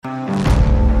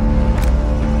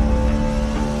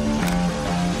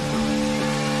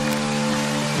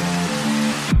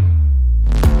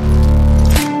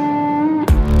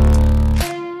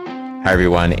Hi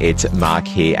everyone, it's Mark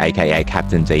here, aka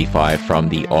Captain DeFi from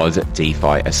the Oz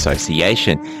DeFi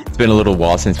Association. It's been a little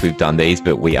while since we've done these,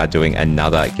 but we are doing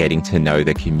another Getting to Know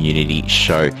the Community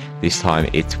show. This time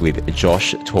it's with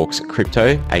Josh Talks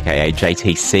Crypto, aka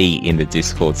JTC in the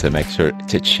Discord, so make sure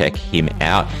to check him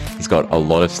out. He's got a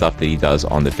lot of stuff that he does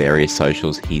on the various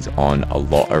socials. He's on a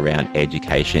lot around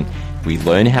education. We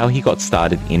learn how he got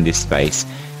started in this space,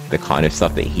 the kind of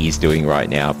stuff that he's doing right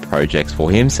now, projects for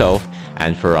himself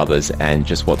and for others, and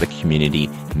just what the community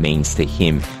means to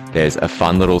him. There's a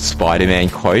fun little Spider-Man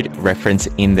quote reference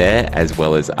in there, as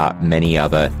well as many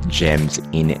other gems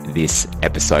in this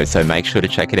episode. So make sure to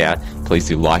check it out. Please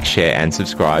do like, share, and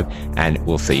subscribe, and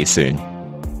we'll see you soon.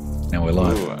 Now we're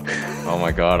live. Ooh. Oh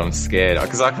my God, I'm scared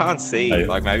because I can't see.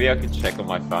 Like maybe I could check on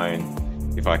my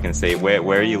phone if I can see. Where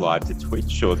are you live? To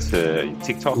Twitch or to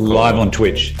TikTok? Live on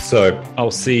Twitch. So I'll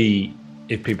see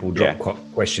if people drop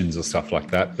questions or stuff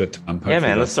like that. But yeah,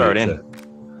 man, let's throw it in.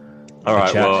 All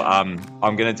right. Well,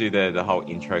 I'm going to do the whole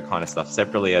intro kind of stuff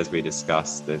separately as we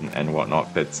discussed and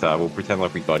whatnot. But we'll pretend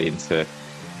like we got into it.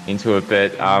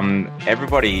 But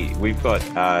everybody, we've got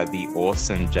the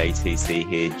awesome JTC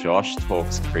here. Josh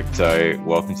Talks Crypto.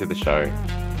 Welcome to the show.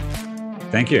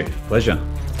 Thank you. Pleasure.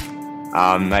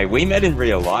 Mate, we met in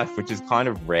real life, which is kind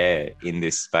of rare in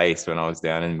this space. When I was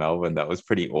down in Melbourne, that was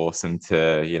pretty awesome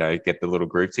to, get the little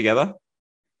group together.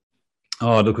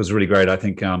 Oh, look, it was really great. I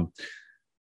think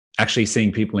actually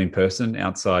seeing people in person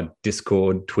outside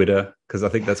Discord, Twitter, because I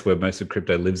think that's where most of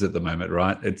crypto lives at the moment,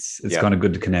 right? It's kind of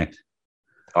good to connect.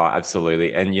 Oh,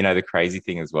 absolutely. And, the crazy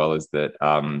thing as well is that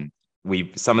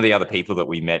some of the other people that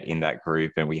we met in that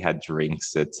group and we had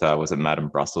drinks at, was it Madame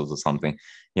Brussels or something?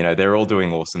 They're all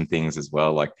doing awesome things as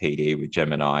well, like PD with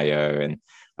Gemini.io and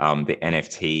the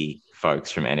NFT folks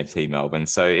from NFT Melbourne.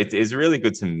 So it is really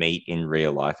good to meet in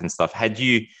real life and stuff. Had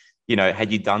you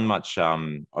done much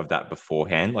of that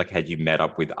beforehand? Like, had you met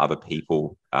up with other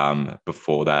people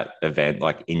before that event,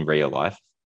 like in real life?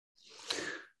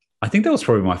 I think that was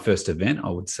probably my first event, I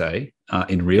would say,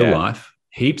 in real life.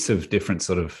 Heaps of different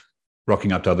sort of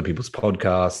rocking up to other people's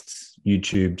podcasts,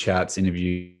 YouTube chats,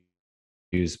 interviews,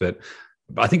 but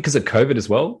I think because of COVID as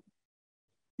well.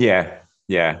 Yeah.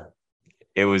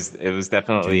 It was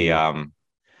definitely definitely.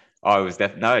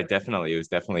 It was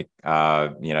definitely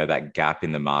that gap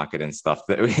in the market and stuff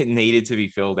that it needed to be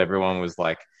filled. Everyone was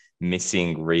like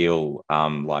missing real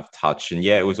life touch. And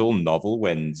it was all novel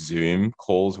when Zoom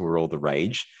calls were all the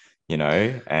rage,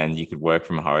 and you could work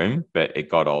from home, but it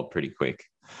got old pretty quick.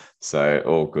 So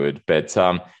all good. But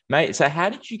mate, so how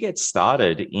did you get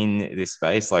started in this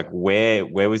space? Like where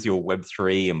was your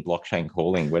Web3 and blockchain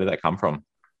calling? Where did that come from?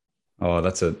 Oh,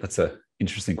 that's a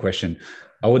interesting question.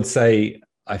 I would say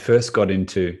I first got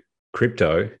into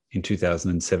crypto in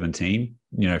 2017,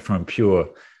 from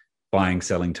pure buying,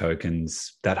 selling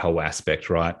tokens, that whole aspect,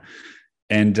 right?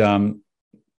 And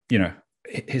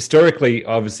historically,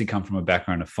 I obviously come from a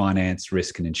background of finance,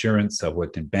 risk, and insurance. I've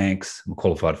worked in banks. I'm a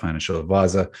qualified financial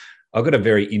advisor. I've got a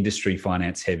very industry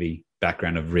finance heavy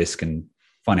background of risk and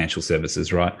financial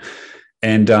services, right?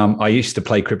 And I used to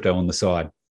play crypto on the side.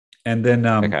 And then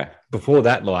before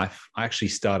that life, I actually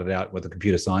started out with a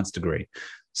computer science degree.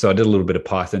 So I did a little bit of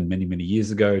Python many, many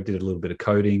years ago, did a little bit of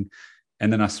coding,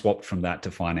 and then I swapped from that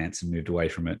to finance and moved away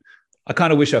from it. I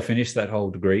kind of wish I finished that whole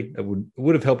degree. It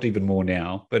would have helped even more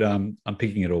now, but I'm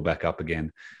picking it all back up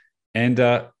again. And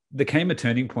there came a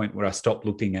turning point where I stopped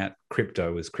looking at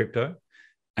crypto as crypto,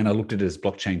 and I looked at it as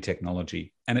blockchain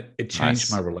technology. And it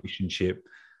changed my relationship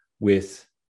with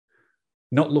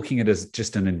not looking at it as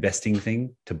just an investing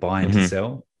thing to buy and to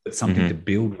sell, but something to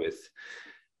build with.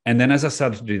 And then as I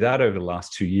started to do that over the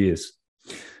last 2 years,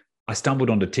 I stumbled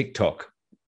onto TikTok.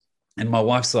 And my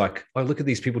wife's like, oh, look at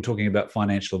these people talking about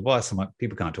financial advice. I'm like,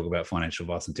 people can't talk about financial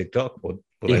advice on TikTok, or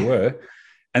they were.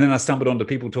 And then I stumbled onto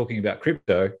people talking about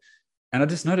crypto. And I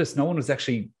just noticed no one was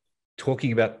actually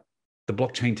talking about the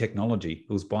blockchain technology.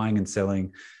 It was buying and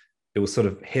selling. It was sort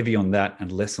of heavy on that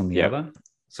and less on the other.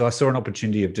 So I saw an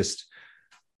opportunity of just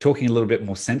talking a little bit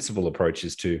more sensible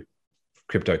approaches to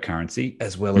cryptocurrency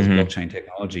as well as blockchain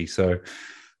technology. So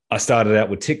I started out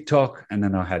with TikTok, and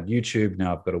then I had YouTube.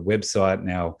 Now I've got a website.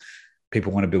 Now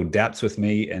people want to build dApps with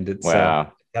me, and it's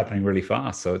happening really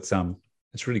fast. So it's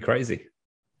really crazy.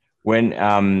 When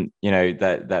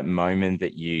that moment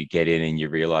that you get in and you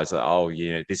realize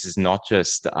that this is not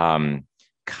just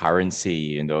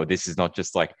currency, or this is not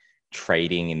just like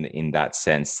trading in that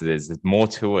sense. There's more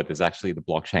to it. There's actually the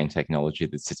blockchain technology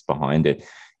that sits behind it.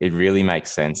 It really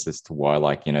makes sense as to why,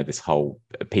 this whole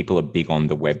people are big on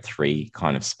the Web3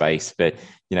 kind of space. But,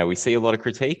 we see a lot of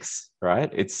critiques, right?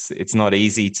 It's not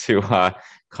easy to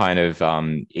kind of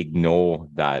ignore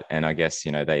that. And I guess,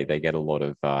 they get a lot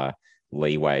of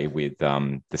leeway with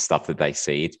the stuff that they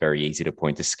see. It's very easy to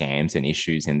point to scams and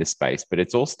issues in the space, but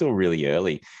it's all still really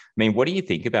early. I mean, what do you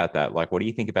think about that? Like, what do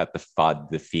you think about the FUD,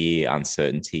 the fear,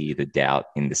 uncertainty, the doubt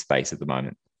in the space at the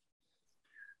moment?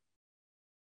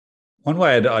 One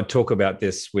way I'd talk about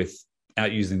this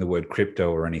without using the word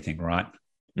crypto or anything, right?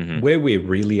 Mm-hmm. Where we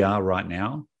really are right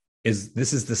now is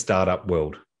this is the startup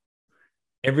world.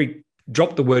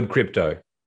 Drop the word crypto.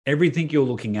 Everything you're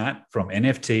looking at, from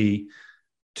NFT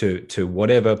to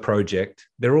whatever project,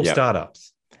 they're all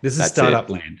startups. This is startup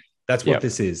land. That's what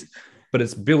this is. But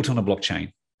it's built on a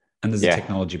blockchain, and there's a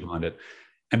technology behind it.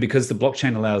 And because the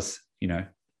blockchain allows,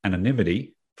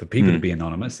 anonymity for people to be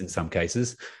anonymous in some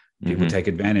cases, people take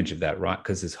advantage of that, right?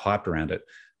 Because there's hype around it.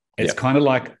 It's kind of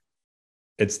like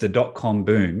it's the .com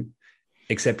boom,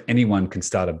 except anyone can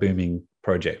start a booming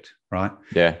project, right?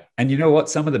 Yeah. And you know what?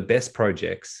 Some of the best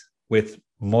projects with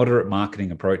moderate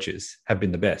marketing approaches have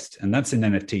been the best. And that's in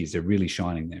NFTs. They're really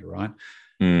shining there, right?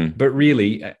 But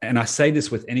really, and I say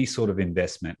this with any sort of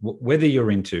investment, whether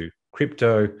you're into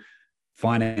crypto,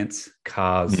 finance,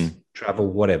 cars, travel,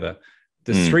 whatever,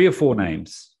 there's 3 or 4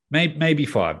 names, maybe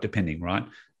 5, depending, right?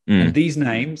 And these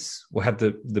names will have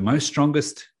the most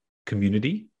strongest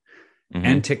community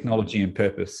and technology and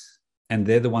purpose. And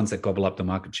they're the ones that gobble up the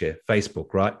market share.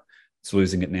 Facebook, right? It's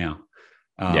losing it now.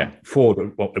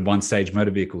 Ford, at one stage,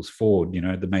 motor vehicles, Ford,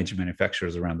 the major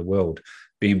manufacturers around the world,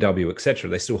 BMW, etc.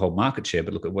 They still hold market share,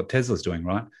 but look at what Tesla's doing,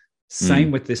 right?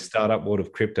 Same with this startup world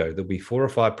of crypto. There'll be 4 or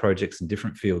 5 projects in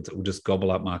different fields that will just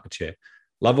gobble up market share.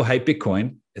 Love or hate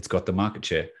Bitcoin, it's got the market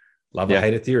share. Love or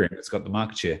hate Ethereum, it's got the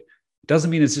market share.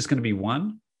 Doesn't mean it's just going to be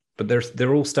one, but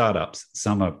they're all startups.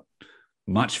 Some are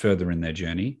much further in their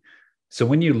journey. So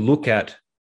when you look at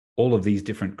all of these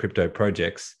different crypto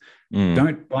projects,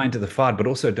 don't buy into the FUD, but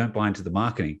also don't buy into the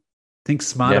marketing. Think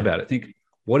smart about it. Think,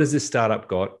 what has this startup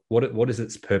got? What is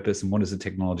its purpose, and what is the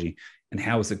technology, and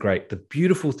how is it great? The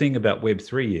beautiful thing about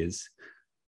Web3 is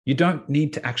you don't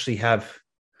need to actually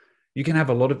you can have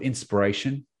a lot of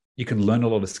inspiration. You can learn a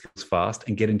lot of skills fast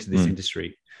and get into this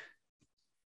industry.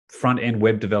 Front-end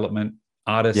web development,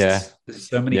 artists, there's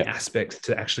so many aspects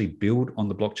to actually build on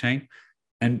the blockchain.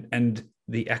 And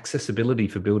the accessibility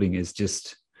for building is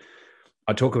just,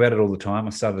 I talk about it all the time. I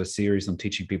started a series on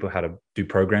teaching people how to do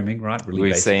programming, right? Really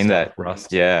We've basic seen stuff, that.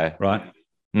 Rust. Yeah. Right.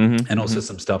 And also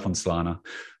some stuff on Solana.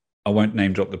 I won't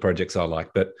name drop the projects I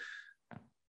like, but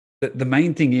the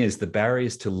main thing is the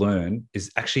barriers to learn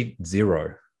is actually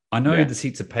zero. I know there's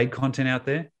heaps of paid content out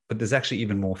there, but there's actually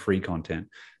even more free content.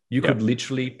 You could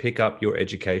literally pick up your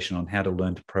education on how to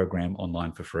learn to program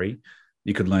online for free.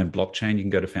 You could learn blockchain, you can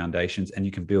go to foundations, and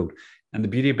you can build. And the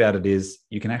beauty about it is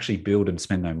you can actually build and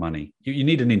spend no money. You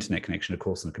need an internet connection, of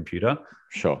course, and a computer.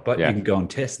 Sure. But you can go on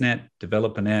testnet,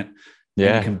 develop a net,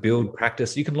 and you can build,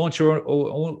 practice. You can launch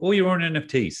all your own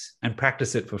NFTs and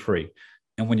practice it for free.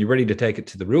 And when you're ready to take it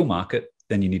to the real market,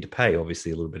 then you need to pay,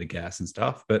 obviously, a little bit of gas and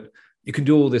stuff. But you can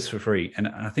do all this for free. And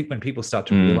I think when people start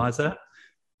to realize that,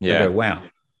 they go, wow,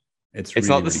 it's really,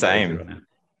 not the really same. right now.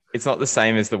 It's not the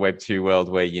same as the Web2 world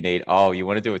where you need, you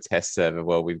want to do a test server.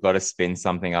 Well, we've got to spin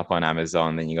something up on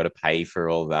Amazon, then you got to pay for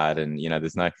all that. And,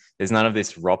 there's none of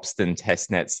this Ropsten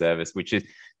testnet service, which is,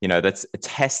 that's a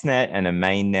testnet and a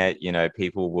mainnet.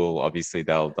 People will obviously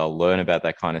they'll learn about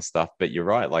that kind of stuff, but you're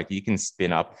right. Like, you can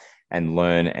spin up and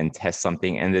learn and test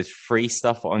something. And there's free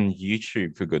stuff on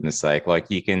YouTube, for goodness sake. Like,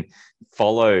 you can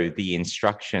follow the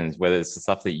instructions, whether it's the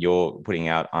stuff that you're putting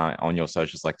out on your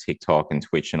socials like TikTok and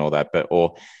Twitch and all that,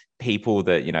 or people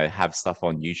that, have stuff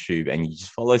on YouTube, and you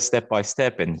just follow step by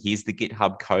step. And here's the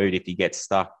GitHub code if you get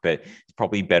stuck, but it's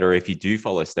probably better if you do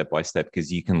follow step by step,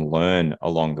 because you can learn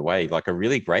along the way. Like, a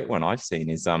really great one I've seen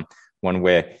is one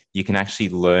where you can actually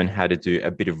learn how to do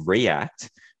a bit of React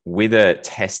with a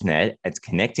test net. It's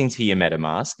connecting to your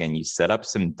MetaMask, and you set up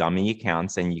some dummy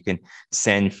accounts, and you can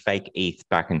send fake ETH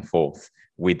back and forth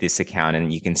with this account,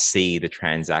 and you can see the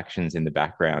transactions in the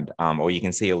background, or you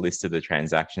can see a list of the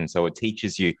transactions. So it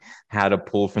teaches you how to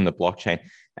pull from the blockchain.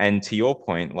 And to your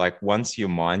point, like, once your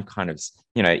mind kind of,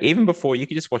 even before, you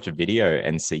could just watch a video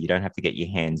and see. You don't have to get your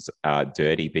hands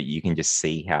dirty, but you can just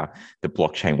see how the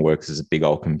blockchain works as a big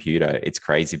old computer. It's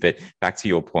crazy. But back to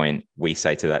your point, we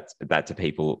say to that to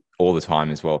people all the time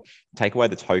as well. Take away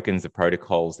the tokens, the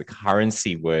protocols, the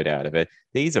currency word out of it.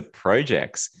 These are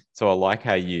projects. So I like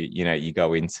how you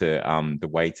go into the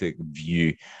way to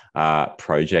view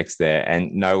projects there.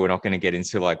 And no, we're not going to get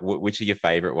into like which are your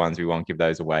favorite ones. We won't give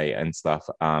those away and stuff.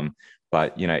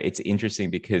 But, it's interesting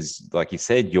because, like you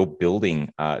said, you're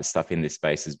building stuff in this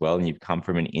space as well, and you've come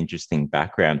from an interesting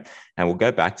background. And we'll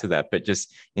go back to that. But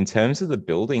just in terms of the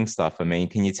building stuff, I mean,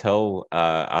 can you tell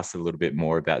us a little bit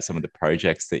more about some of the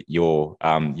projects that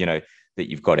that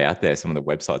you've got out there, some of the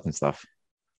websites and stuff?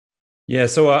 Yeah,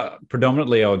 so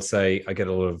predominantly I would say I get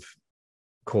a lot of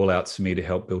call outs for me to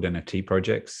help build NFT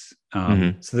projects.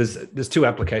 So there's two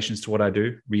applications to what I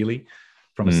do, really,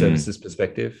 from a services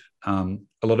perspective. A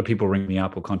lot of people ring me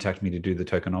up or contact me to do the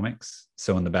tokenomics.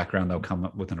 So in the background, they'll come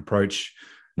up with an approach,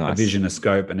 a vision, a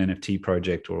scope, an NFT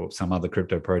project, or some other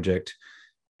crypto project.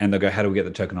 And they'll go, how do we get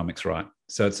the tokenomics right?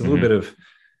 So it's a little bit of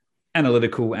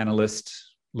analyst,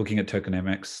 looking at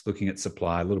tokenomics, looking at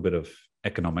supply, a little bit of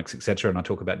economics, etc. And I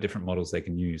talk about different models they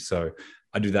can use. So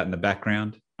I do that in the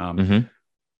background.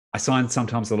 I sign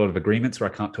sometimes a lot of agreements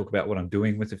where I can't talk about what I'm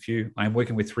doing with a few. I'm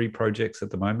working with 3 projects at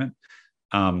the moment.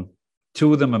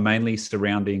 2 of them are mainly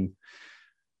surrounding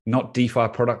not DeFi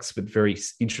products, but very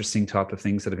interesting type of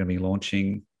things that are going to be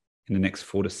launching in the next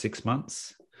 4 to 6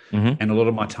 months. And a lot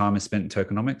of my time is spent in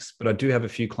tokenomics. But I do have a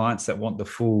few clients that want the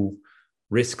full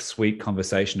risk suite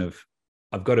conversation of,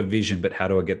 I've got a vision, but how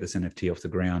do I get this NFT off the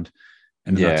ground?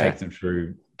 And then I take them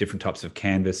through different types of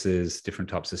canvases, different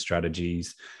types of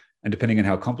strategies. And depending on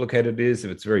how complicated it is,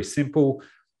 if it's very simple,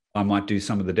 I might do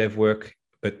some of the dev work.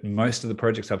 But most of the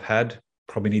projects I've had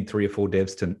probably need 3 or 4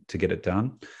 devs to get it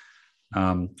done.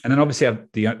 And then obviously I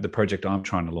have the project I'm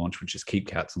trying to launch, which is Keep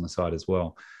Cats on the side as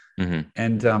well.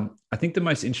 And I think the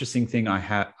most interesting thing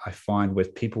I find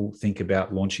with people think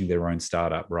about launching their own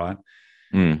startup, right,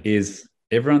 is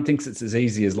everyone thinks it's as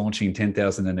easy as launching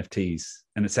 10,000 NFTs.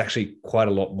 And it's actually quite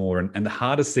a lot more. And the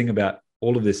hardest thing about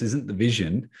all of this isn't the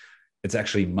vision, it's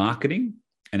actually marketing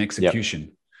and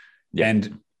execution.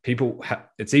 And people,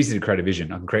 it's easy to create a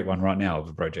vision. I can create one right now of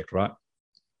a project, right?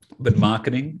 But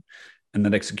marketing and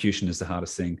that execution is the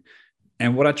hardest thing.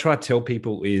 And what I try to tell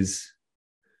people is,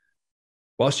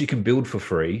 whilst you can build for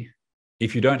free,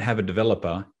 if you don't have a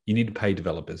developer, you need to pay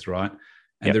developers, right?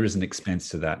 And there is an expense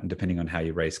to that. And depending on how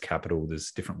you raise capital,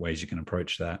 there's different ways you can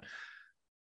approach that.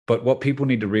 But what people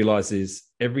need to realize is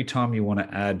every time you want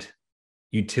to add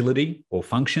utility or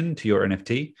function to your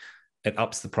NFT, it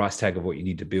ups the price tag of what you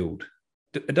need to build.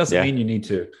 It doesn't mean you need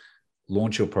to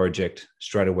launch your project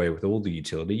straight away with all the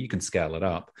utility. You can scale it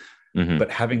up.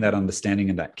 But having that understanding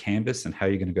and that canvas and how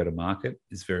you're going to go to market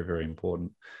is very, very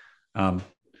important.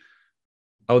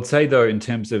 I would say, though, in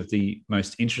terms of the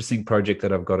most interesting project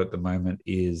that I've got at the moment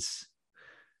is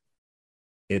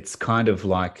it's kind of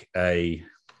like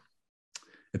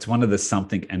it's one of the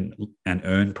something and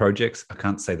earn projects. I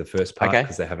can't say the first part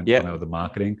because they haven't gone over the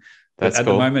marketing. But at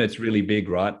the moment, it's really big,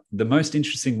 right? The most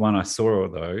interesting one I saw,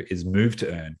 though, is Move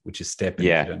to Earn, which is Step. If you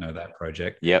don't know that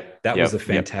project. That was a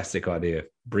fantastic idea,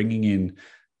 bringing in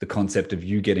the concept of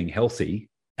you getting healthy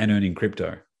and earning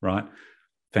crypto, right?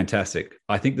 Fantastic.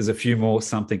 I think there's a few more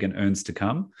something and earns to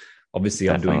come. Obviously,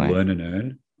 I'm doing Learn and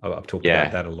Earn. I've talked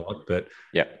about that a lot, but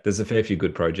there's a fair few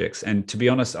good projects. And to be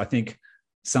honest, I think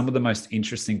some of the most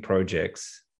interesting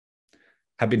projects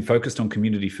have been focused on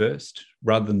community first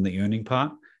rather than the earning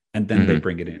part, and then they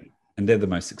bring it in. And they're the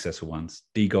most successful ones.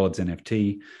 D-Gods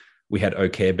NFT. We had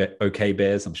OK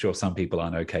Bears. I'm sure some people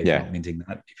aren't okay for not minting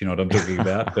that, if you know what I'm talking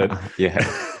about. But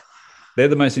they're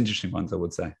the most interesting ones, I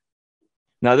would say.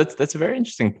 No, that's a very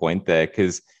interesting point there,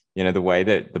 because the way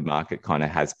that the market kind of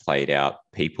has played out,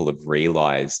 people have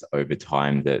realized over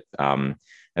time that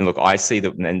and look, I see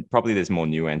that, and probably there's more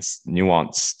nuance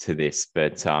to this,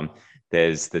 but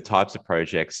there's the types of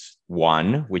projects,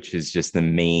 one, which is just the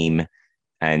meme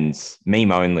and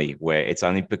meme only, where it's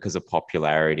only because of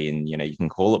popularity, and you can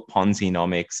call it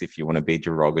Ponzi-nomics if you want to be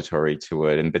derogatory to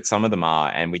it, but some of them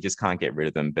are, and we just can't get rid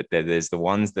of them. But there's the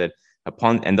ones that are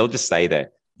and they'll just say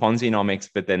that Ponzi-nomics,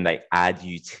 but then they add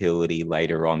utility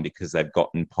later on because they've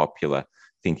gotten popular,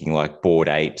 thinking like Bored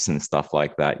Apes and stuff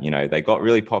like that. They got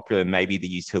really popular. Maybe the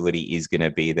utility is going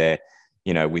to be there,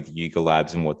 with Yuga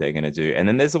Labs and what they're going to do. And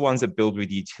then there's the ones that build with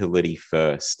utility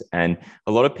first. And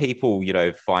a lot of people,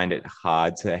 find it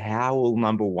hard to how will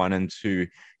number 1 and 2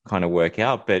 kind of work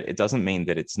out, but it doesn't mean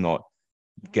that it's not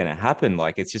going to happen.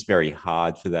 Like, it's just very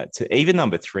hard for that to, even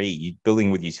number 3, you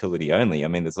building with utility only. I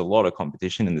mean, there's a lot of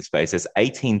competition in the space. There's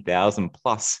 18,000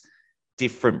 plus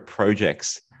different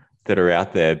projects that are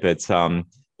out there. But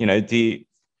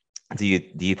do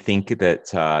you think that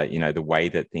the way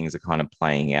that things are kind of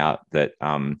playing out, that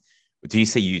do you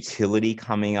see utility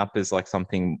coming up as like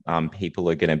something people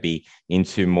are going to be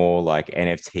into more, like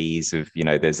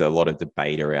NFTs? There's a lot of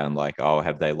debate around like, oh,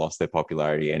 have they lost their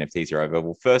popularity? NFTs are over.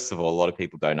 Well, first of all, a lot of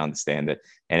people don't understand that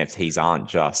NFTs aren't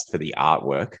just for the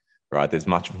artwork. right? There's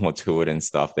much more to it and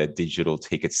stuff. They're digital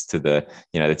tickets to the,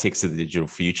 the tickets to the digital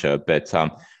future. But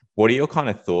what are your kind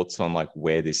of thoughts on like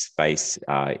where this space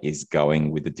is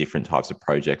going with the different types of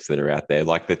projects that are out there?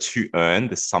 Like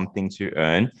the something to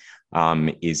earn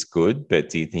is good, but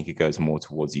do you think it goes more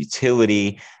towards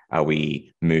utility? Are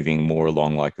we moving more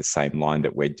along like the same line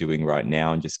that we're doing right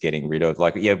now and just getting rid of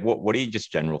what are your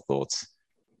just general thoughts?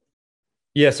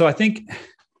 Yeah, so I think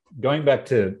going back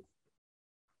to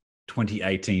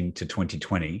 2018 to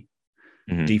 2020,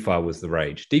 DeFi was the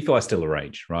rage. DeFi is still a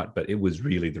rage, right? But it was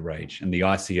really the rage. And the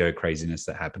ICO craziness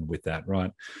that happened with that,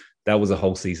 right? That was a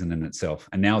whole season in itself.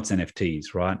 And now it's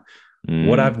NFTs, right?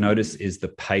 What I've noticed is the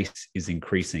pace is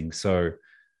increasing. So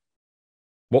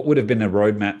what would have been a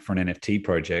roadmap for an NFT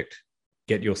project,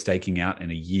 get your staking out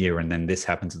in a year, and then this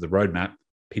happens at the roadmap.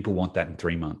 People want that in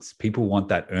 3 months. People want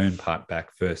that earn part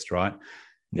back first, right?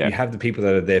 Yeah. You have the people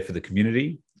that are there for the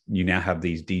community. You now have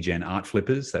these degen art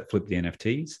flippers that flip the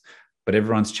NFTs, but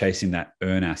everyone's chasing that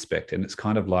earn aspect. And it's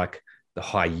kind of like the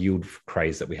high yield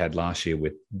craze that we had last year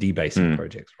with debasing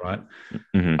projects, right?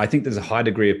 I think there's a high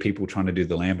degree of people trying to do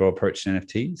the Lambo approach to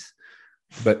NFTs,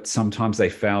 but sometimes they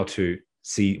fail to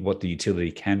see what the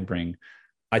utility can bring.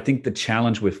 I think the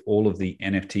challenge with all of the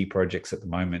NFT projects at the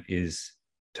moment is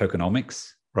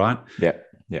tokenomics, right? Yeah.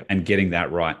 And getting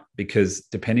that right, because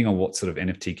depending on what sort of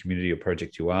NFT community or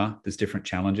project you are, there's different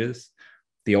challenges.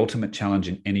 The ultimate challenge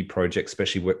in any project,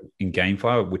 especially in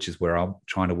GameFi, which is where I'm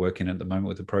trying to work in at the moment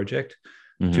with a project,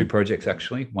 2 projects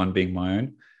actually, one being my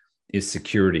own, is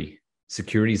security.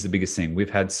 Security is the biggest thing. We've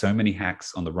had so many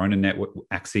hacks on the Rona network,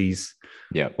 Axes,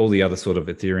 all the other sort of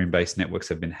Ethereum-based networks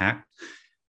have been hacked.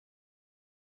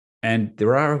 And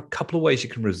there are a couple of ways you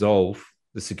can resolve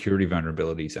the security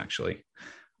vulnerabilities, actually.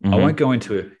 I won't go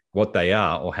into what they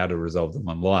are or how to resolve them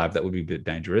on live. That would be a bit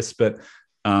dangerous. But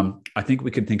I think we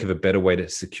could think of a better way to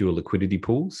secure liquidity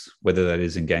pools, whether that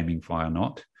is in GameFi or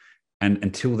not. And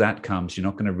until that comes, you're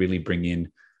not going to really bring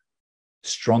in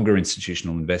stronger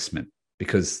institutional investment,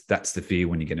 because that's the fear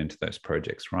when you get into those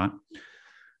projects, right?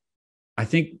 I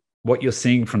think what you're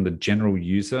seeing from the general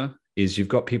user is you've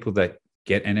got people that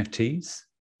get NFTs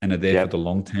and are there for the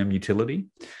long-term utility.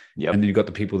 And then you've got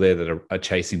the people there that are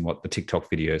chasing what the TikTok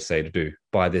videos say to do.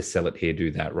 Buy this, sell it here, do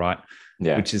that, right?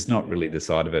 Which is not really the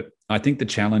side of it. I think the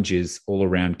challenge is all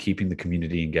around keeping the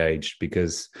community engaged,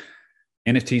 because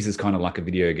NFTs is kind of like a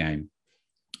video game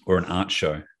or an art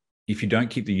show. If you don't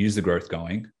keep the user growth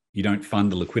going, you don't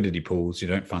fund the liquidity pools, you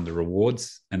don't fund the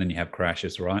rewards, and then you have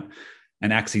crashes, right?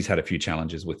 And Axie's had a few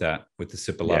challenges with that, with the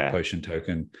Super Love Potion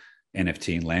token,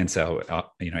 NFT and land sale,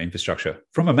 infrastructure.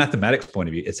 From a mathematics point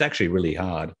of view, it's actually really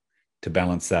hard to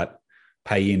balance that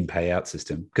pay in, pay out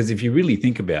system. Because if you really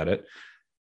think about it,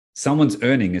 someone's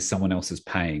earning is someone else's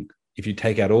paying. If you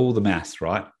take out all the maths,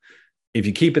 right? If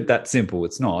you keep it that simple,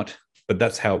 it's not, but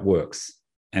that's how it works.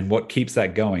 And what keeps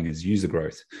that going is user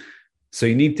growth. So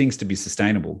you need things to be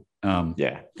sustainable.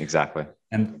 Exactly.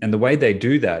 And the way they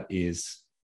do that is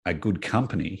a good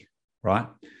company, right?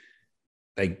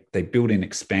 They build in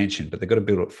expansion, but they've got to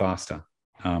build it faster.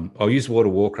 I'll use World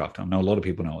of Warcraft. I know a lot of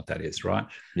people know what that is, right?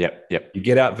 Yep. You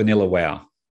get out vanilla WoW.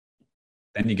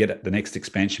 Then you get the next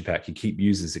expansion pack. You keep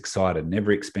users excited. And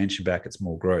every expansion pack, it's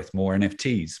more growth, more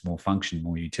NFTs, more function,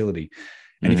 more utility.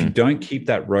 And if you don't keep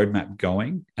that roadmap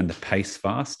going and the pace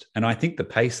fast, and I think the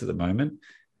pace at the moment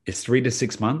is 3 to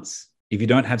 6 months. If you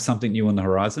don't have something new on the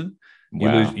horizon, you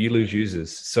lose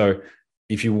users. So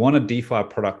if you want a DeFi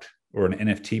product or an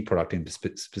NFT product in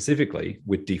specifically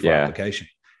with DeFi application,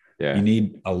 you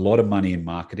need a lot of money in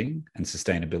marketing and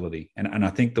sustainability. And I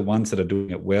think the ones that are doing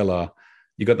it well are,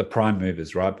 you got the prime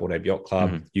movers, right? Bored Ape Yacht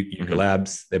Club, Yuga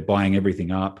Labs, they're buying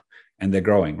everything up and they're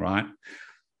growing, right?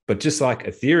 But just like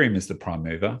Ethereum is the prime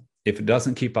mover, if it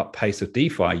doesn't keep up pace with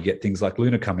DeFi, you get things like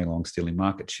Luna coming along, stealing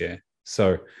market share.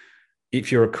 So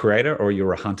if you're a creator or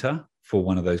you're a hunter for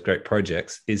one of those great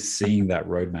projects, is seeing that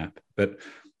roadmap. But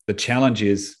the challenge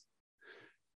is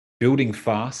building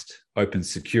fast opens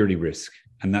security risk.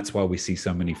 And that's why we see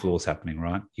so many flaws happening,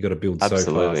 right? You got to build so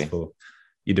fast for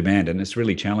your demand. And it's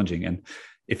really challenging. And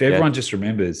if everyone just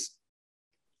remembers,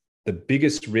 the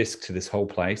biggest risk to this whole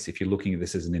place, if you're looking at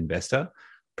this as an investor,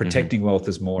 protecting wealth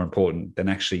is more important than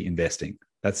actually investing.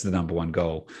 That's the number one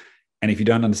goal. And if you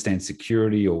don't understand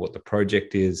security or what the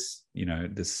project is,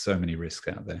 there's so many risks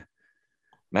out there.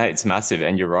 Mate, it's massive.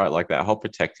 And you're right, like that whole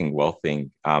protecting wealth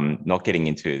thing, not getting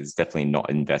into it is definitely not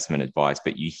investment advice,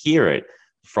 but you hear it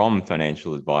from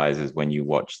financial advisors when you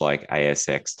watch like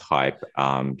ASX type,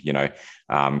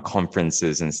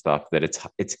 conferences and stuff, that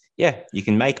it's you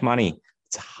can make money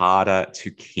it's harder to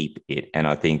keep it. And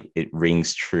I think it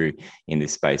rings true in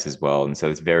this space as well. And so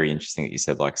it's very interesting that you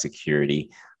said like security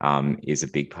is a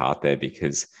big part there,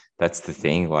 because that's the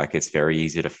thing. Like it's very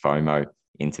easy to FOMO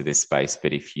into this space,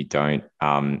 but if you don't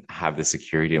have the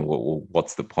security,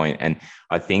 what's the point? And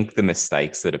I think the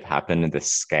mistakes that have happened and the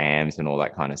scams and all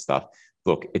that kind of stuff,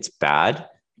 look, it's bad,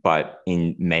 but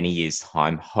in many years'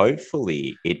 time,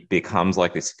 hopefully it becomes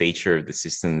like this feature of the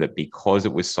system that because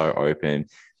it was so open,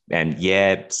 and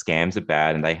yeah, scams are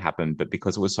bad and they happen, but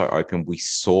because it was so open, we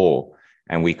saw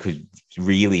and we could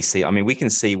really see. I mean, we can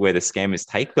see where the scammers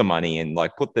take the money and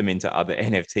like put them into other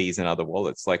NFTs and other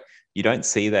wallets. Like you don't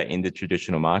see that in the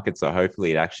traditional market. So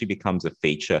hopefully it actually becomes a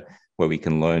feature where we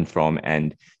can learn from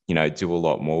and, you know, do a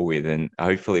lot more with. And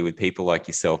hopefully with people like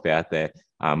yourself out there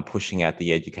pushing out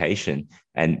the education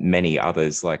and many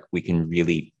others, like we can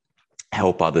really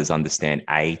help others understand,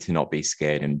 A, to not be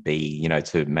scared, and B, you know,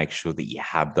 to make sure that you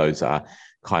have those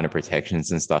kind of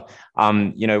protections and stuff.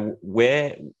 You know,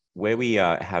 where we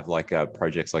have like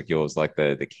projects like yours, like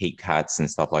the Keep Cats and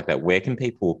stuff like that, where can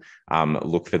people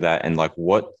look for that? And like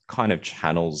what kind of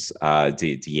channels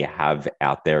do you have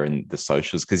out there in the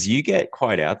socials? Because you get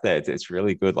quite out there. It's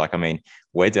really good. Like, I mean,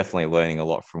 we're definitely learning a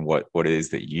lot from what it is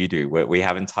that you do. We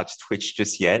haven't touched Twitch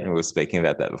just yet, and we were speaking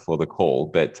about that before the call.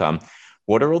 But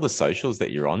what are all the socials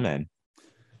that you're on, man?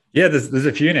 Yeah, there's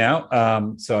a few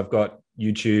now. So I've got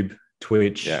YouTube,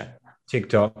 Twitch,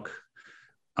 TikTok.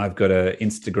 I've got an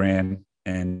Instagram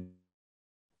and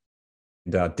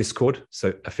Discord.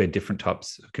 So a fair different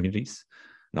types of communities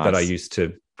that I use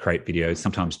to create videos,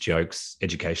 sometimes jokes,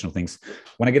 educational things.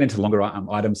 When I get into longer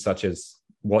items such as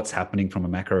what's happening from a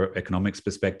macroeconomics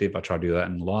perspective, I try to do that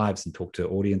in lives and talk to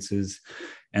audiences.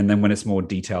 And then when it's more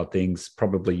detailed things,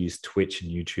 probably use Twitch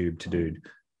and YouTube to do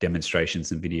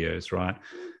demonstrations and videos, right?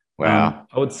 Wow.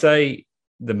 I would say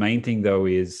the main thing though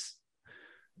is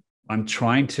I'm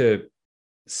trying to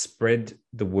spread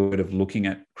the word of looking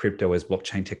at crypto as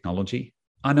blockchain technology.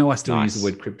 I know I still use the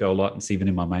word crypto a lot, and it's even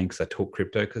in my main because I talk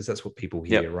crypto because that's what people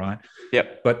hear, right?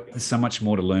 Yep. But there's so much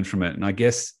more to learn from it. And I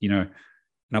guess, you know,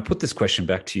 and I'll put this question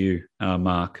back to you,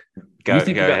 Mark. You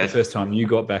think about ahead. The first time you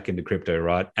got back into crypto,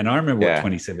 right? And I remember what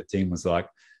 2017 was like.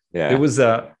 Yeah. There was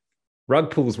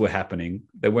rug pulls were happening.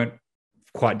 They weren't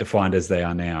quite defined as they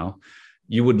are now.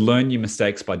 You would learn your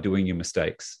mistakes by doing your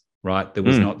mistakes, right? There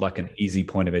was not like an easy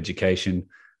point of education,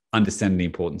 understanding the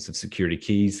importance of security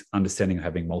keys, understanding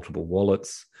having multiple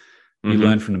wallets. You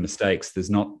learn from the mistakes. There's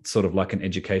not sort of like an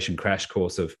education crash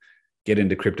course of get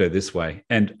into crypto this way.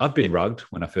 And I've been rugged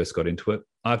when I first got into it.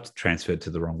 I've transferred to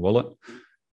the wrong wallet.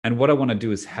 And what I want to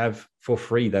do is have for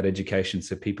free that education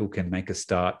so people can make a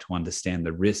start to understand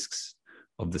the risks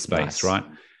of the space, right?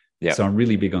 Yeah. So I'm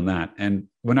really big on that. And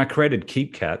when I created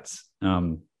Keep Cats,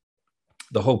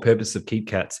 the whole purpose of Keep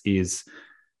Cats is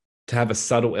to have a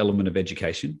subtle element of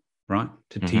education, right?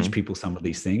 To teach people some of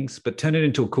these things, but turn it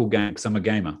into a cool game because I'm a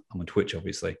gamer. I'm on Twitch,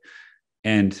 obviously.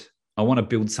 And I want to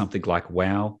build something like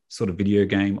WoW, sort of video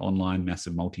game, online,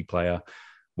 massive multiplayer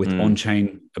with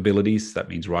on-chain abilities. That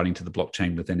means writing to the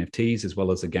blockchain with NFTs as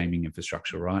well as a gaming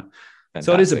infrastructure, right? Fantastic.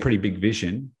 So it is a pretty big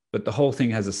vision, but the whole thing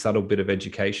has a subtle bit of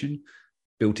education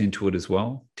built into it as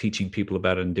well, teaching people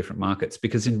about it in different markets.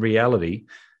 Because in reality,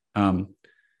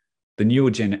 the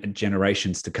newer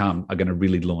generations to come are going to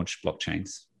really launch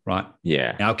blockchains, right?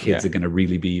 Yeah. Our kids are going to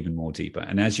really be even more deeper.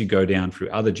 And as you go down through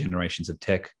other generations of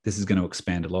tech, this is going to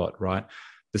expand a lot, right?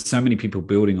 There's so many people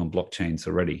building on blockchains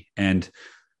already. And,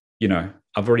 you know,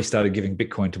 I've already started giving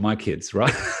Bitcoin to my kids,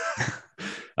 right?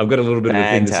 I've got a little bit of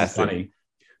a thing. This is funny.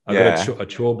 I've got a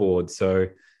chore board. So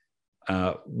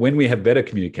when we have better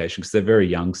communication, because they're very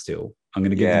young still, I'm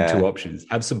going to give them two options.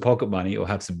 Have some pocket money or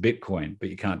have some Bitcoin, but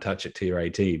you can't touch it till you're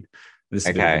 18. This is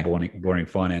a bit of a boring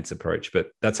finance approach,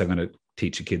 but that's how I'm going to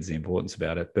teach the kids the importance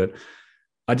about it. But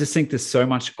I just think there's so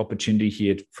much opportunity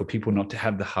here for people not to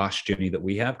have the harsh journey that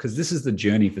we have, because this is the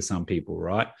journey for some people,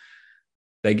 right?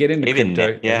 They get into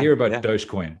crypto, they hear about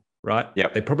Dogecoin, right?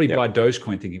 Yep. They probably buy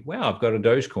Dogecoin thinking, wow, I've got a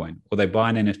Dogecoin. Or they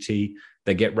buy an NFT,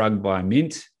 they get rugged by a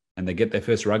mint, and they get their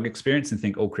first rug experience and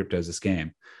think all crypto is a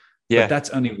scam. Yeah. But that's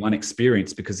only one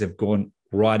experience because they've gone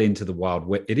right into the Wild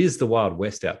West. It is the Wild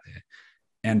West out there.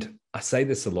 And I say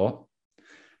this a lot,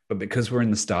 but because we're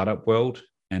in the startup world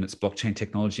and it's blockchain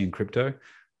technology and crypto,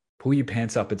 pull your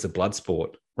pants up. It's a blood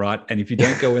sport, right? And if you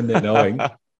don't go in there knowing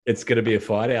it's going to be a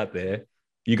fight out there,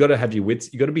 you got to have your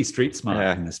wits. You got to be street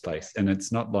smart in this place. And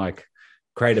it's not like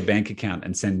create a bank account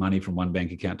and send money from one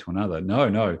bank account to another.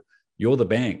 No. You're the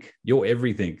bank. You're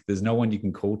everything. There's no one you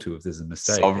can call to if there's a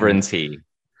mistake. Sovereignty.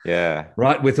 Yeah.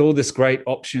 Right. With all this great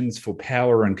options for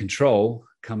power and control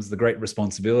comes the great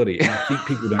responsibility. And I think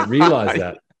people don't realize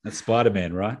that. That's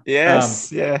Spider-Man, right?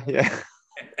 Yes. Yeah.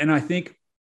 And I think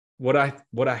what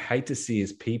I hate to see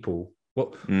is people.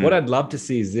 What Mm. I'd love to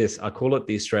see is this. I call it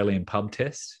the Australian pub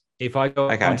test. If I go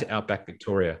Okay. into Outback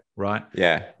Victoria, right,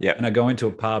 Yeah. and I Yep. go into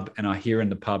a pub and I hear in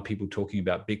the pub people talking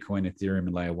about Bitcoin, Ethereum,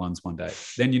 and layer ones one day,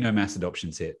 then mass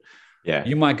adoption's hit. Yeah.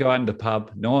 You might go out in the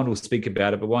pub, no one will speak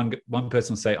about it, but one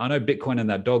person will say, "I know Bitcoin and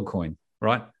that dog coin,"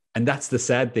 right? And that's the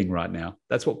sad thing right now.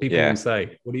 That's what people will Yeah.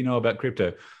 say. What do you know about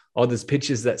crypto? Oh, there's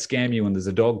pictures that scam you and there's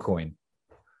a dog coin.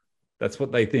 That's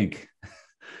what they think. And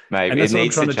Maybe it that's what I'm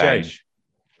needs to trying to change. change.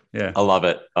 Yeah. I love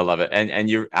it. I love it. And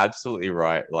you're absolutely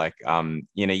right. Like,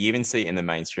 you even see it in the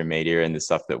mainstream media and the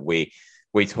stuff that we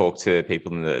talk to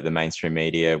people in the mainstream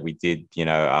media. We did,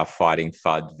 our fighting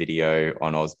FUD video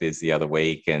on AusBiz the other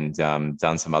week and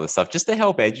done some other stuff just to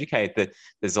help educate that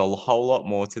there's a whole lot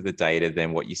more to the data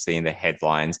than what you see in the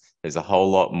headlines. There's a whole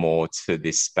lot more to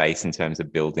this space in terms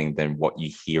of building than what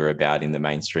you hear about in the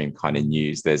mainstream kind of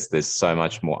news. There's so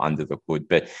much more under the hood.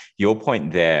 But your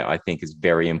point there, I think, is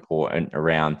very important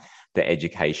around the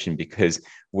education, because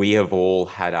we have all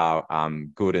had our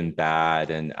good and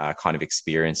bad and kind of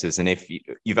experiences. And if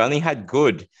you've only had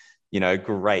good,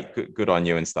 great, good on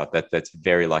you and stuff. That's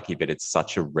very lucky, but it's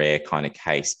such a rare kind of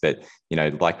case. But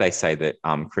like they say that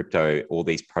crypto, all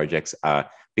these projects are,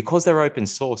 because they're open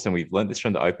source, and we've learned this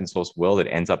from the open source world, it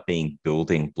ends up being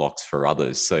building blocks for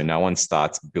others. So no one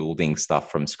starts building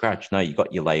stuff from scratch. No, you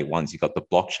got your layer ones, you got the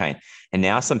blockchain. And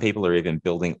now some people are even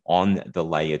building on the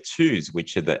layer twos,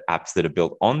 which are the apps that are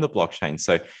built on the blockchain.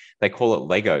 So they call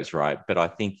it Legos, right? But I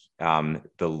think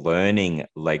the learning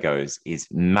Legos is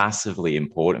massively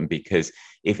important, because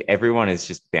if everyone is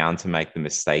just bound to make the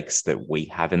mistakes that we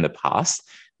have in the past,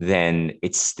 then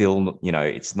it's still,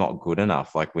 it's not good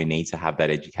enough. Like, we need to have that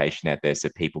education out there so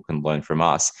people can learn from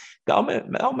us. They'll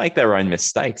make their own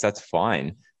mistakes. That's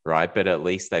fine, right? But at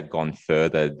least they've gone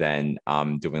further than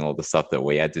doing all the stuff that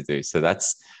we had to do. So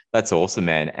that's awesome,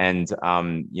 man. And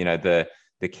the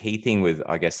key thing with,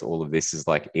 I guess, all of this is,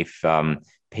 like, if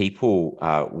people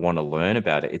want to learn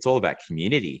about it, it's all about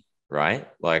community, right?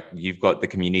 Like, you've got the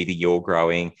community you're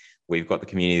growing, we've got the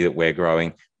community that we're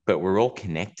growing, but we're all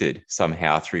connected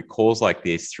somehow through calls like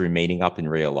this, through meeting up in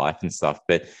real life and stuff.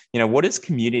 But, what does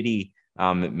community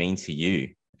mean to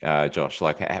you, Josh?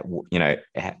 Like,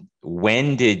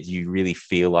 when did you really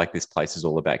feel like this place is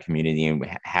all about community, and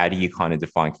how do you kind of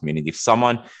define community? If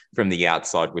someone from the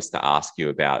outside was to ask you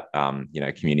about,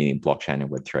 community in blockchain and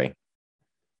Web3.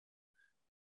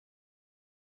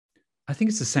 I think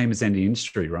it's the same as any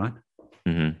industry, right?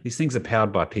 Mm-hmm. These things are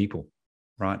powered by people,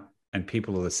 right? And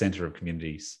people are the center of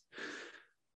communities.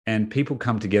 And people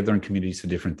come together in communities for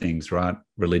different things, right?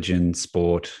 Religion,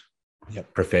 sport,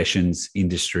 professions,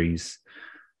 industries.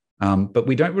 But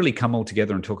we don't really come all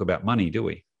together and talk about money, do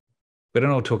we? We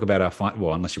don't all talk about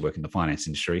well, unless you work in the finance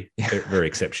industry, there are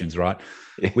exceptions, right?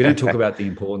 We don't talk about the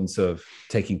importance of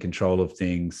taking control of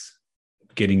things,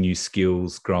 getting new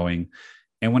skills, growing.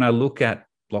 And when I look at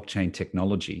blockchain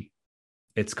technology,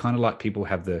 it's kind of like people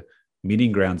have the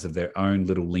meeting grounds of their own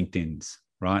little LinkedIns,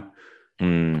 right?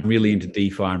 I'm really into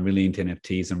DeFi, I'm really into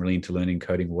NFTs, I'm really into learning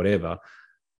coding, whatever.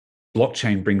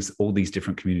 Blockchain brings all these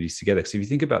different communities together. So if you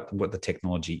think about what the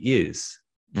technology is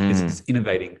it's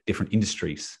innovating different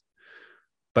industries.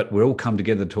 But we all come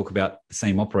together to talk about the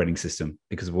same operating system,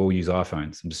 because we all use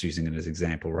iPhones. I'm just using it as an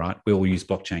example, right? We all use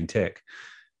blockchain tech.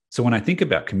 So when I think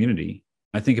about community,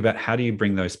 I think about how do you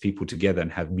bring those people together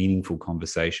and have meaningful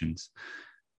conversations.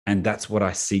 And that's what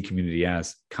I see community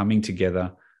as: coming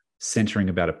together, centering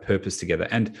about a purpose together.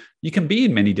 And you can be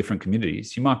in many different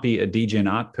communities. You might be a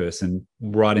DJ art person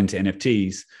right into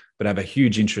NFTs, but have a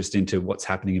huge interest into what's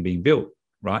happening and being built,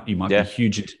 right? You might be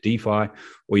huge into DeFi,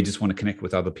 or you just want to connect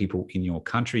with other people in your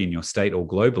country, in your state, or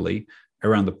globally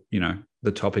around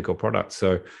the topic or product.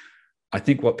 So I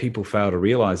think what people fail to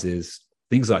realize is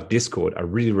things like Discord are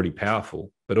really, really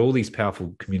powerful, but all these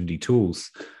powerful community tools,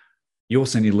 you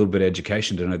also need a little bit of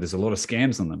education to know there's a lot of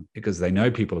scams on them, because they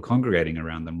know people are congregating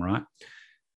around them, right?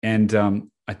 And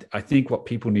I think what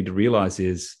people need to realize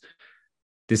is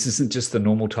this isn't just the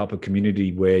normal type of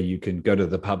community where you can go to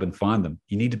the pub and find them.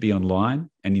 You need to be online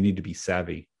and you need to be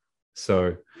savvy.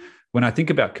 So when I think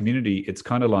about community, it's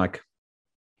kind of like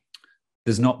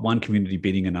there's not one community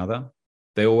beating another.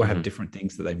 They all have different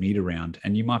things that they meet around,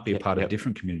 and you might be a part of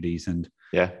different communities. And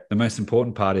the most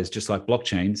important part is, just like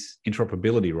blockchains,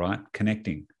 interoperability, right?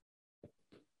 Connecting.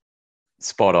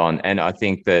 Spot on. And I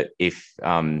think that if,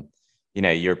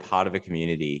 you're a part of a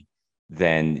community,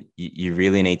 then you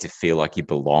really need to feel like you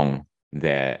belong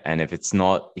there. And if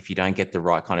you don't get the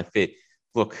right kind of fit,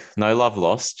 look, no love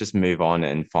lost. Just move on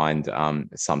and find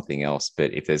something else.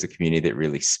 But if there's a community that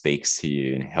really speaks to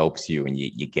you and helps you, and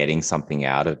you're getting something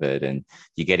out of it, and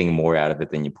you're getting more out of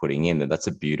it than you're putting in, then that's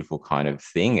a beautiful kind of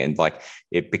thing. And like,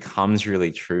 it becomes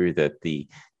really true that the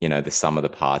sum of the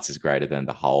parts is greater than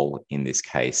the whole in this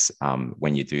case,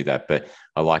 when you do that. But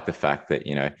I like the fact that,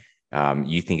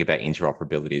 you think about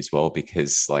interoperability as well,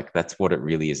 because like that's what it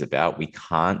really is about. We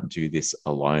can't do this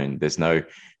alone. It's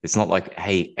not like,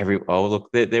 hey, look,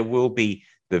 there will be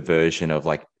the version of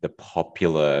like the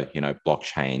popular,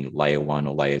 blockchain layer 1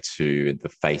 or layer 2, the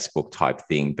Facebook type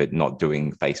thing, but not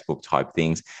doing Facebook type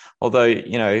things. Although,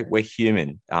 we're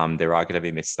human. There are going to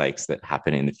be mistakes that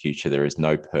happen in the future. There is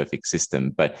no perfect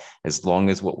system, but as long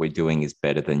as what we're doing is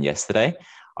better than yesterday,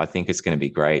 I think it's going to be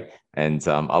great. And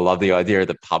I love the idea of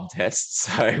the pub tests.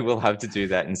 So we'll have to do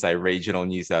that in, say, regional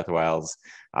New South Wales,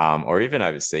 or even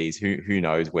overseas. Who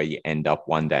knows where you end up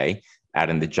one day, out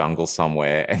in the jungle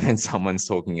somewhere, and then someone's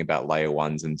talking about layer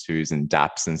 1s and 2s and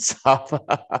dApps and stuff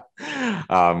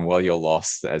while you're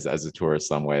lost as a tourist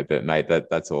somewhere. But mate,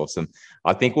 that's awesome.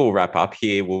 I think we'll wrap up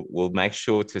here. We'll make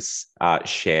sure to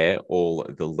share all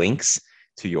the links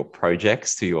to your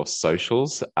projects, to your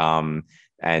socials,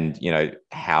 and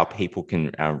how people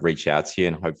can reach out to you,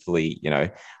 and hopefully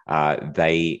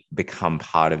they become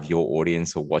part of your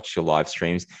audience or watch your live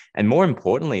streams. And more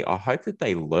importantly, I hope that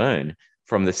they learn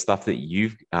from the stuff that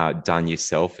you've done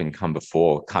yourself and come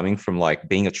before, coming from like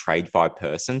being a TradeFi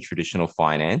person, traditional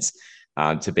finance,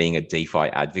 to being a DeFi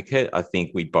advocate. I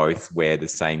think we both wear the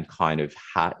same kind of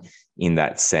hat in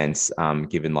that sense,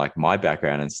 given like my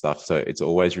background and stuff. So it's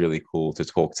always really cool to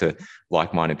talk to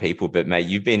like-minded people. But mate,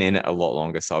 you've been in it a lot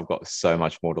longer, so I've got so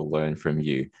much more to learn from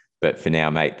you. But for now,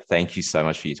 mate, thank you so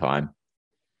much for your time.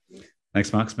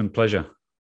 Thanks, Mark. It's been a pleasure.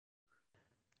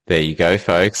 There you go,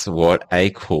 folks. What a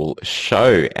cool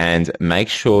show. And make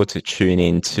sure to tune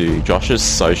in to Josh's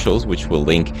socials, which we'll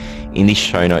link in the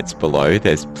show notes below.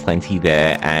 There's plenty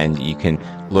there, and you can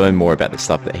learn more about the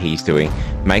stuff that he's doing.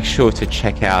 Make sure to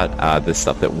check out the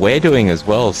stuff that we're doing as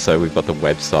well. So we've got the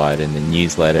website and the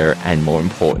newsletter, and more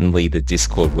importantly, the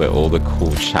Discord, where all the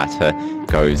cool chatter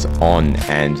goes on.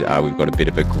 And we've got a bit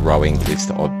of a growing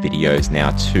list of videos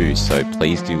now too. So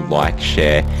please do like,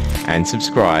 share, and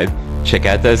subscribe. Check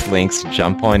out those links,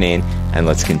 jump on in, and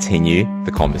let's continue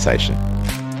the conversation.